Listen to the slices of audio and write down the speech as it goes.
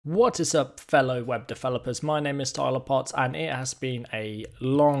What is up, fellow web developers? My name is Tyler Potts and it has been a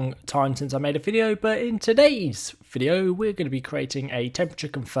long time since I made a video, but in today's video we're going to be creating a temperature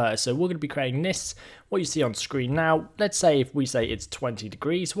converter. So we're going to be creating this, what you see on screen now. Let's say if we say it's 20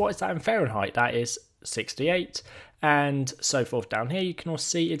 degrees, what is that in Fahrenheit? That is 68, and so forth. Down here you can also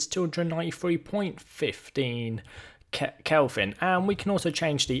see it's 293.15 Kelvin, and we can also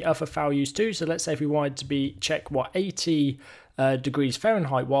change the other values too. So let's say if we wanted to check what 80 degrees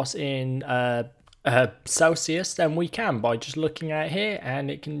Fahrenheit was in Celsius, then we can by just looking at here,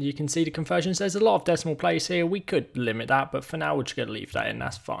 and you can see the conversions. There's a lot of decimal place here. We could limit that, but for now we're just going to leave that in.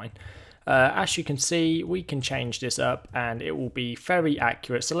 That's fine. As you can see, we can change this up and it will be very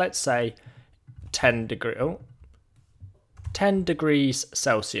accurate. So let's say 10 degrees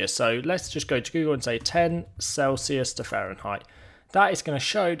Celsius. So let's just go to Google and say 10 Celsius to Fahrenheit. That is going to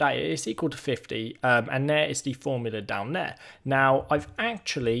show that it is equal to 50, and there is the formula down there. Now, I've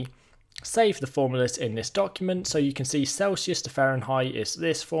actually saved the formulas in this document, so you can see Celsius to Fahrenheit is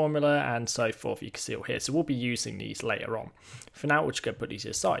this formula, and so forth. You can see all here. So we'll be using these later on. For now, we're just going to put these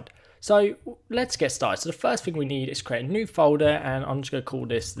aside. So let's get started. So the first thing we need is create a new folder, and I'm just going to call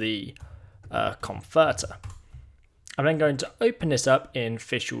this the converter. I'm then going to open this up in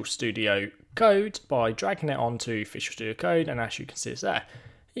Visual Studio Code by dragging it onto Visual Studio Code, and as you can see it's there.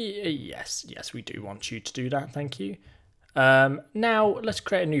 Yes, we do want you to do that, thank you. Now let's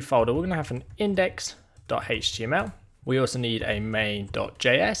create a new folder. We're going to have an index.html. We also need a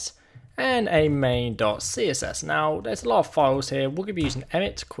main.js and a main.css. Now there's a lot of files here. We're going to be using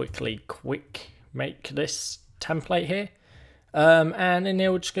Emmet to quick make this template here, and in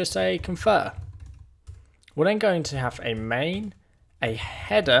here we're just going to say convert. We're then going to have a main, a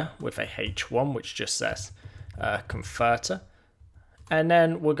header with a h1 which just says converter, and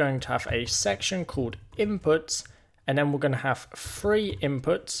then we're going to have a section called inputs, and then we're going to have 3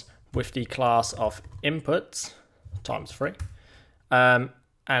 inputs with the class of inputs times 3, and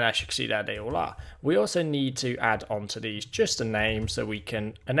as you can see there they all are. We also need to add onto these just a name, so we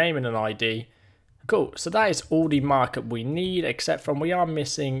can a name and an ID. Cool, so that is all the markup we need, except from we are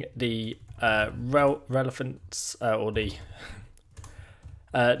missing the relevance or the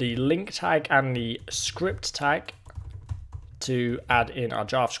link tag and the script tag to add in our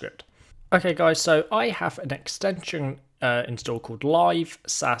JavaScript. Okay guys, so I have an extension installed called Live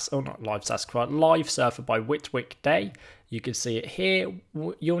Server by Witwick Day. You can see it here.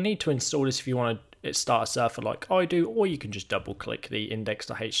 You'll need to install this if you want to start a server like I do, or you can just double click the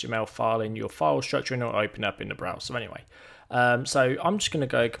index.html file in your file structure and it'll open up in the browser. Anyway, so I'm just going to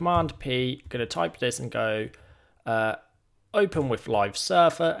go Command P, going to type this and go open with live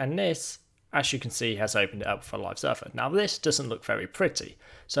server, and this, as you can see, has opened it up for live server. Now this doesn't look very pretty,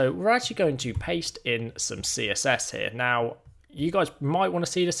 so we're actually going to paste in some CSS here. Now you guys might want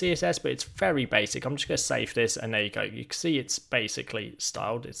to see the CSS, but it's very basic. I'm just going to save this, and there you go. You can see it's basically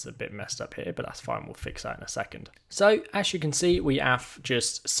styled. It's a bit messed up here, but that's fine. We'll fix that in a second. So as you can see, we have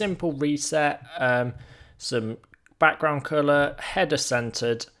just simple reset, some background color, header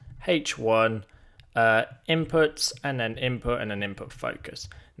centered, h1, inputs, and then input, and then input focus.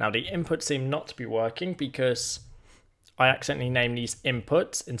 Now the inputs seem not to be working because I accidentally named these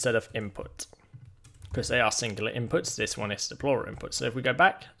inputs instead of input, because they are singular inputs. This one is the plural input. So if we go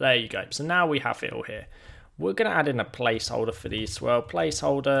back, there you go. So now we have it all here. We're going to add in a placeholder for these as well.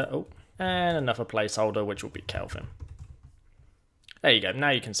 Placeholder, and another placeholder, which will be Kelvin. There you go. Now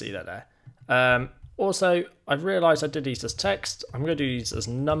you can see that there. Also, I've realized I did these as text. I'm going to do these as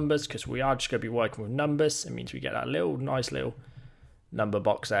numbers because we are just going to be working with numbers. It means we get that nice little number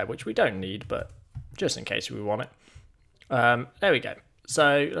box there, which we don't need, but just in case we want it. There we go.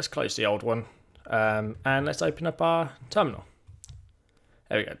 So let's close the old one. And let's open up our terminal.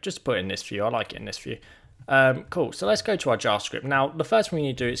 There we go. Just put it in this view. I like it in this view. Cool. So let's go to our JavaScript. Now, the first thing we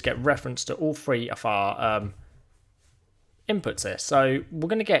need to do is get reference to all 3 of our inputs here. So we're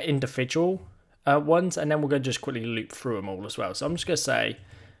going to get individual ones, and then we're going to just quickly loop through them all as well. So I'm just going to say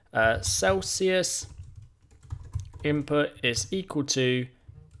Celsius input is equal to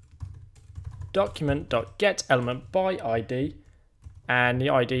document.getElement by ID. And the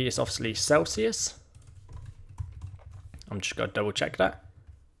ID is obviously Celsius. I'm just going to double check that.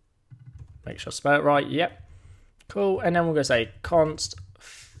 Make sure I spell it right. Yep. Cool. And then we're going to say const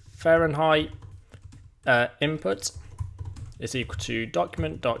Fahrenheit input is equal to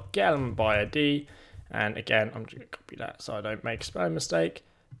document.getElement by ID. And again, I'm just going to copy that so I don't make a spelling mistake.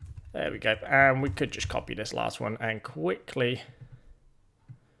 There we go. And we could just copy this last one and quickly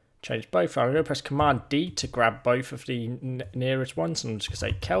change both. I'm going to press Command D to grab both of the nearest ones. I'm just going to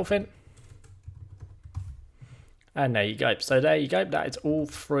say Kelvin. And there you go. So there you go. That is all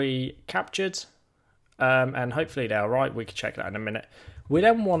three captured. And hopefully they're right. We can check that in a minute. We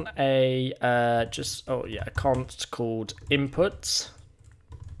then want a a const called inputs.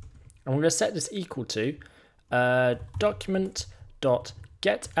 And we're going to set this equal to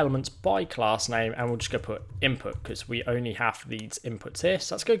document.getElements by class name, and we'll just go put input because we only have these inputs here.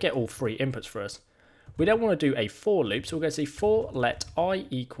 So let's go get all three inputs for us. We then want to do a for loop, so we're going to say for let I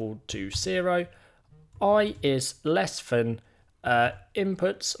equal to 0. I is less than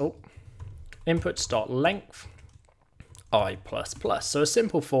inputs.length I plus plus. So a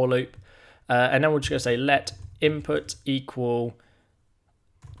simple for loop, and then we're just going to say let input equal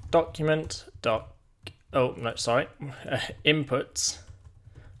inputs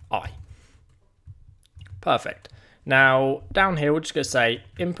I. Perfect. Now down here we're just going to say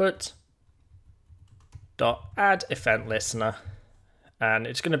input dot add event listener, and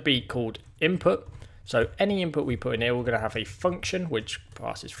it's going to be called input. So any input we put in here, we're going to have a function which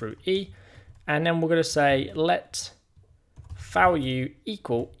passes through E, and then we're going to say let value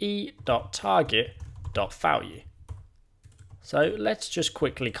equal e.target.value. So let's just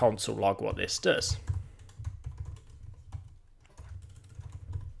quickly console log what this does.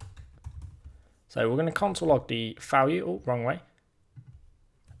 So we're going to console log the value, oh, wrong way.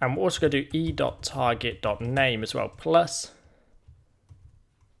 And we're also going to do e.target.name as well, plus.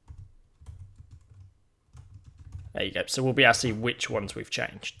 There you go. So we'll be able to see which ones we've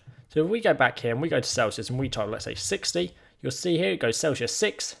changed. So if we go back here and we go to Celsius and we type, let's say 60, you'll see here it goes Celsius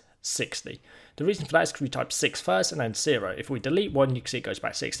 6, 60. The reason for that is because we type 6 first and then 0. If we delete one, you can see it goes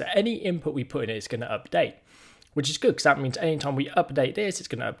back 6. So any input we put in it is going to update, which is good because that means anytime we update this, it's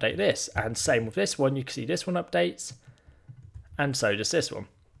going to update this. And same with this one, you can see this one updates, and so does this one.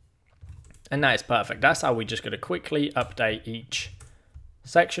 And that is perfect. That's how we're just going to quickly update each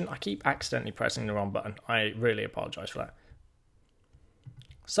section. I keep accidentally pressing the wrong button. I really apologize for that.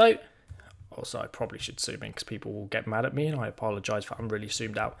 So, also I probably should zoom in because people will get mad at me, and I apologize for I'm really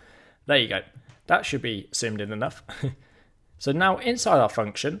zoomed out. There you go. That should be zoomed in enough. So now inside our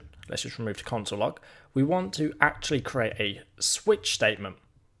function, let's just remove the console log. We want to actually create a switch statement.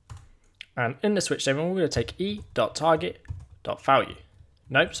 And in the switch statement, we're going to take e.target.value.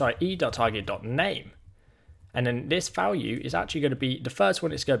 Nope, sorry, e.target.name. And then this value is actually going to be, the first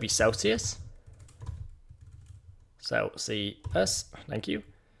one is going to be Celsius. Celsius, thank you.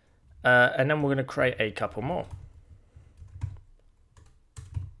 And then we're going to create a couple more.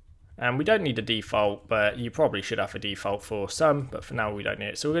 And we don't need a default, but you probably should have a default for some, but for now we don't need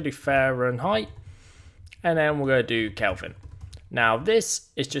it. So we're going to do Fahrenheit, and then we're going to do Kelvin. Now this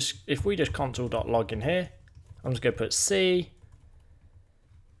is just, if we just console.log in here, I'm just going to put C.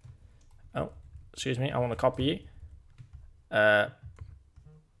 Oh, excuse me, I want to copy you.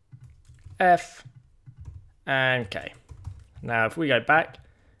 F and K. Now if we go back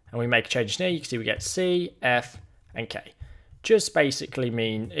and we make a change here, you can see we get C, F, and K. Just basically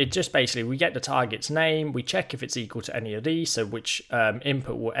we get the target's name, we check if it's equal to any of these, so which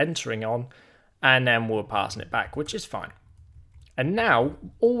input we're entering on, and then we're passing it back, which is fine. And now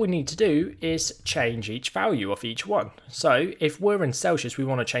all we need to do is change each value of each one. So if we're in Celsius, we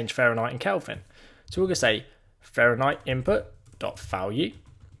want to change Fahrenheit and Kelvin. So we're going to say Fahrenheit input.value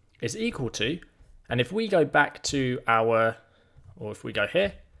is equal to, and if we go back to our, or if we go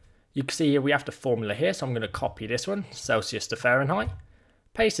here, you can see here we have the formula here, so I'm going to copy this one, Celsius to Fahrenheit,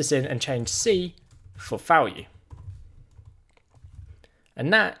 paste this in and change C for value.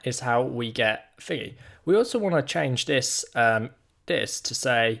 And that is how we get thingy. We also want to change this to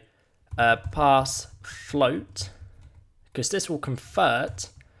say pass float, because this will convert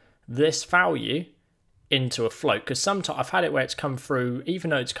this value into a float, because sometimes I've had it where it's come through, even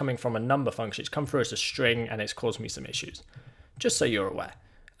though it's coming from a number function, it's come through as a string and it's caused me some issues, just so you're aware.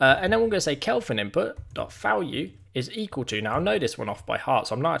 And then we're going to say Kelvin input.value is equal to, now I know this one off by heart,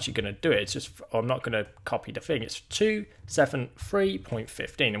 so I'm not actually going to do it, it's just, I'm not going to copy the thing, it's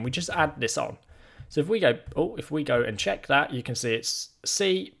 273.15, and we just add this on. So if we go, and check that, you can see it's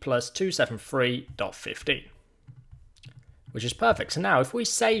C plus 273.15, which is perfect. So now if we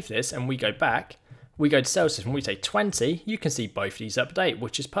save this and we go back, we go to Celsius and we say 20, you can see both these update,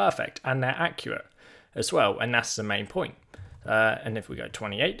 which is perfect, and they're accurate as well, and that's the main point. And if we go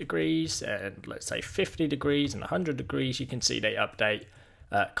 28 degrees and let's say 50 degrees and 100 degrees, you can see they update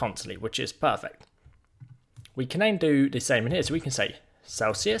constantly, which is perfect. We can then do the same in here. So we can say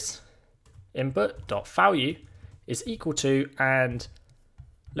Celsius input.value is equal to, and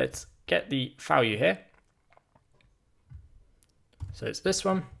let's get the value here. So it's this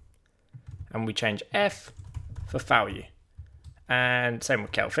one, and we change F for value, and same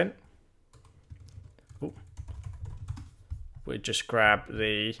with Kelvin. we'll just grab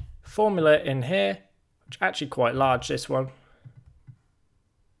the formula in here, which is actually quite large, this one,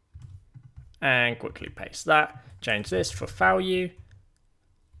 and quickly paste that. Change this for value,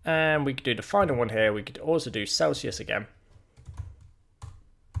 and we could do the final one here. We could also do Celcius again.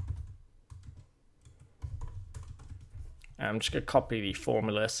 I'm just going to copy the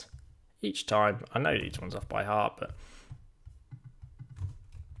formulas each time. I know these ones off by heart, but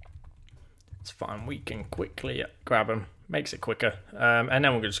it's fine. We can quickly grab them. Makes it quicker. And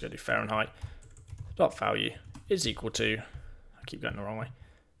then we're just going to do Fahrenheit. Dot value is equal to, I keep going the wrong way.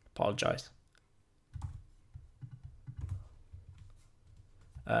 Apologize.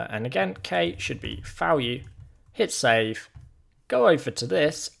 And again, K should be value. Hit save. Go over to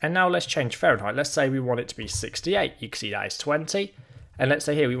this, and now let's change Fahrenheit. Let's say we want it to be 68. You can see that is 20. And let's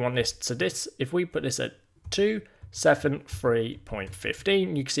say here we want this to this. If we put this at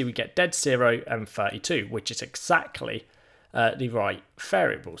 273.15, you can see we get dead 0 and 32, which is exactly the right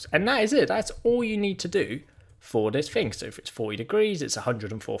variables. And that is it. That's all you need to do for this thing. So if it's 40 degrees, it's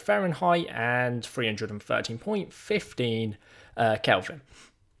 104 Fahrenheit and 313.15 Kelvin.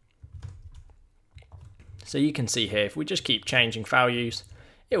 So you can see here, if we just keep changing values,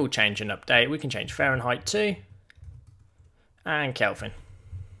 it will change and update. We can change Fahrenheit too, and Kelvin.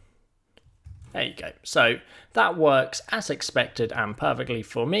 There you go. So that works as expected and perfectly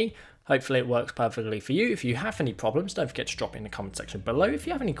for me. Hopefully it works perfectly for you. If you have any problems, don't forget to drop it in the comment section below. If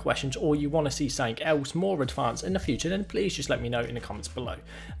you have any questions or you want to see something else more advanced in the future, then please just let me know in the comments below.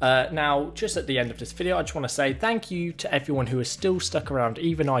 Now, just at the end of this video, I just want to say thank you to everyone who is still stuck around.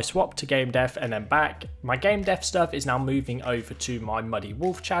 Even I swapped to game dev and then back. My game dev stuff is now moving over to my Muddy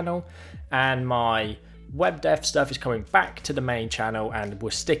Wolf channel, and my web dev stuff is coming back to the main channel, and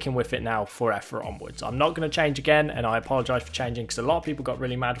we're sticking with it now forever onwards. I'm not going to change again, and I apologize for changing because a lot of people got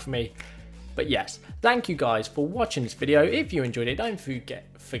really mad with me. But yes, thank you guys for watching this video. If you enjoyed it, don't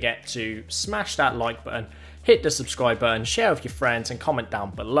forget to smash that like button, hit the subscribe button, share with your friends, and comment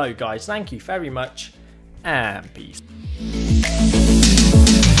down below, guys. Thank you very much, and peace.